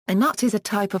A nut is a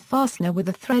type of fastener with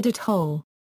a threaded hole.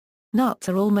 Nuts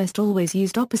are almost always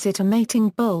used opposite a mating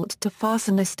bolt to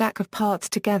fasten a stack of parts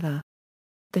together.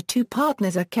 The two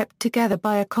partners are kept together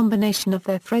by a combination of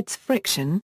their threads'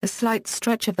 friction, a slight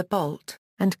stretch of the bolt,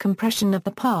 and compression of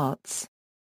the parts.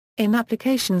 In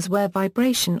applications where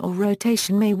vibration or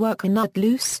rotation may work a nut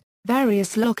loose,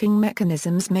 various locking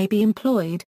mechanisms may be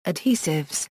employed: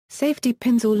 adhesives, safety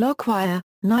pins or lockwire,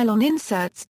 nylon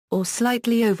inserts, or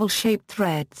slightly oval-shaped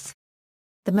threads.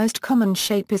 The most common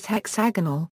shape is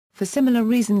hexagonal, for similar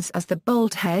reasons as the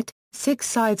bolt head. 6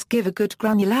 sides give a good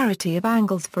granularity of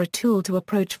angles for a tool to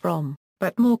approach from,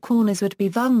 but more corners would be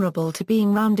vulnerable to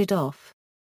being rounded off.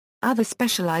 Other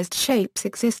specialized shapes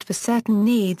exist for certain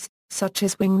needs, such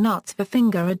as wing nuts for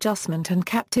finger adjustment and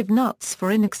captive nuts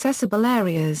for inaccessible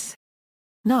areas.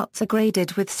 Nuts are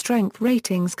graded with strength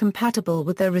ratings compatible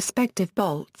with their respective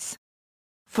bolts.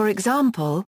 For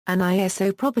example, an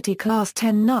ISO Property Class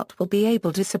 10 nut will be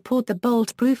able to support the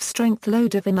bolt-proof strength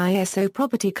load of an ISO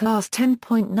Property Class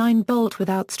 10.9 bolt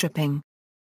without stripping.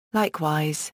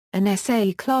 Likewise, an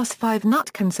SA Class 5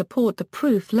 nut can support the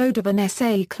proof load of an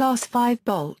SA Class 5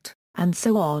 bolt, and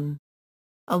so on.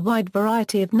 A wide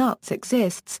variety of nuts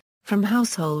exists, from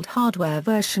household hardware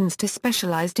versions to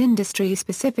specialized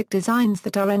industry-specific designs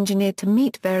that are engineered to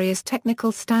meet various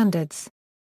technical standards.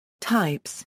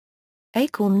 Types: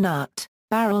 acorn nut,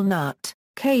 barrel nut,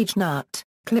 cage nut,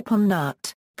 clip-on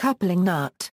nut, coupling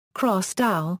nut, cross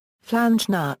dowel, flange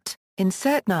nut,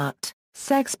 insert nut,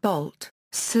 sex bolt,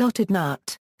 slotted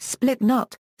nut, split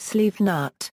nut, sleeve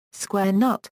nut, square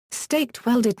nut, staked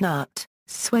welded nut,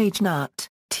 swage nut,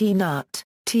 T-nut,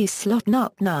 T-slot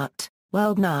nut,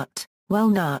 weld nut, well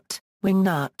nut, wing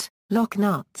nut, lock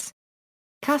nuts.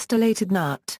 Castellated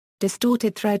nut,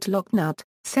 distorted thread lock nut,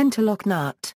 center lock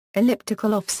nut,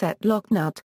 elliptical offset lock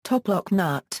nut, top lock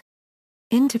nut.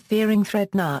 Interfering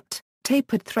thread nut,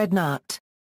 tapered thread nut.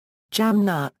 Jam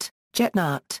nut, jet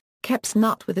nut, Kep's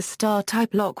nut with a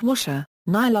star-type lock washer,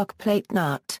 nylock plate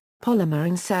nut, polymer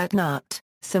insert nut,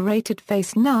 serrated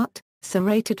face nut,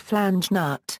 serrated flange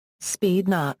nut, speed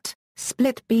nut,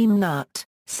 split beam nut,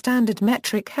 standard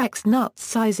metric hex nut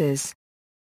sizes.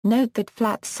 Note that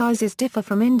flat sizes differ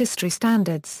from industry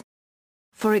standards.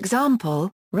 For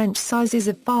example, wrench sizes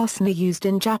of fastener used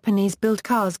in Japanese-built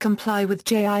cars comply with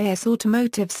JIS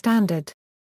automotive standard.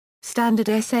 Standard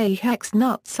SA hex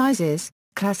nut sizes,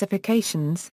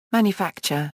 classifications,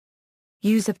 manufacture.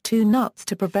 Use of 2 nuts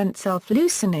to prevent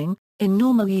self-loosening. In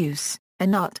normal use, a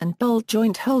nut and bolt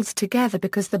joint holds together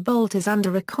because the bolt is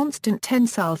under a constant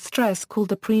tensile stress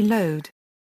called a preload.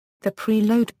 The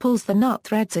preload pulls the nut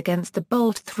threads against the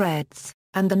bolt threads,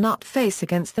 and the nut face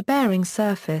against the bearing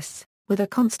surface, with a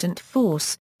constant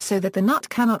force, so that the nut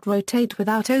cannot rotate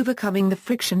without overcoming the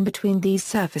friction between these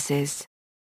surfaces.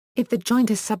 If the joint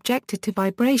is subjected to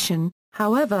vibration,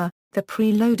 however, the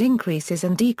preload increases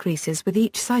and decreases with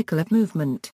each cycle of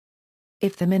movement.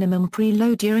 If the minimum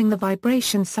preload during the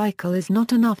vibration cycle is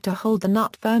not enough to hold the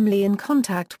nut firmly in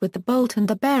contact with the bolt and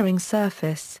the bearing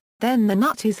surface, then the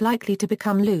nut is likely to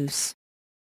become loose.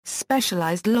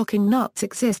 Specialized locking nuts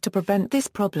exist to prevent this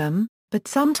problem, but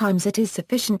sometimes it is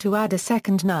sufficient to add a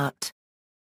second nut.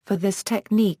 For this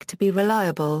technique to be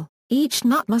reliable, each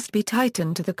nut must be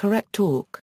tightened to the correct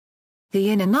torque. The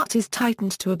inner nut is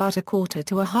tightened to about 1/4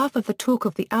 to 1/2 of the torque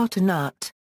of the outer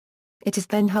nut. It is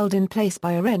then held in place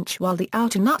by a wrench while the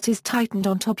outer nut is tightened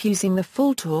on top using the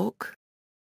full torque.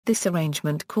 This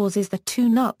arrangement causes the 2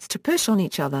 nuts to push on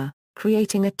each other,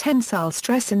 creating a tensile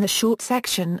stress in the short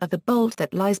section of the bolt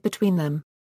that lies between them.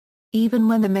 Even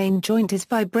when the main joint is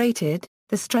vibrated,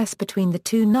 the stress between the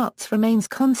 2 nuts remains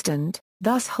constant,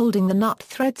 thus holding the nut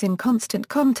threads in constant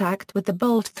contact with the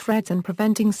bolt threads and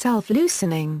preventing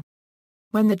self-loosening.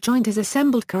 When the joint is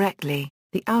assembled correctly,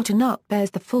 the outer nut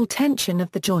bears the full tension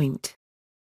of the joint.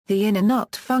 The inner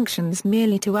nut functions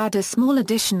merely to add a small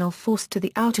additional force to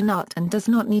the outer nut and does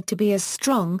not need to be as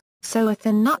strong, so a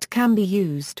thin nut can be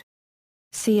used.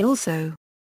 See also.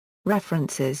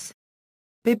 References.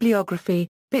 Bibliography: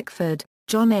 Bickford,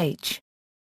 John H.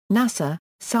 NASA,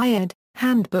 Syed,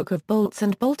 Handbook of Bolts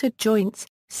and Bolted Joints,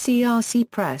 CRC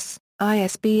Press,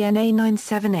 ISBN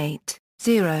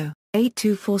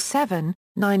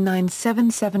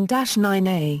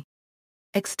A978-0-8247-9977-9A.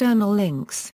 External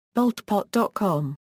links: boltpot.com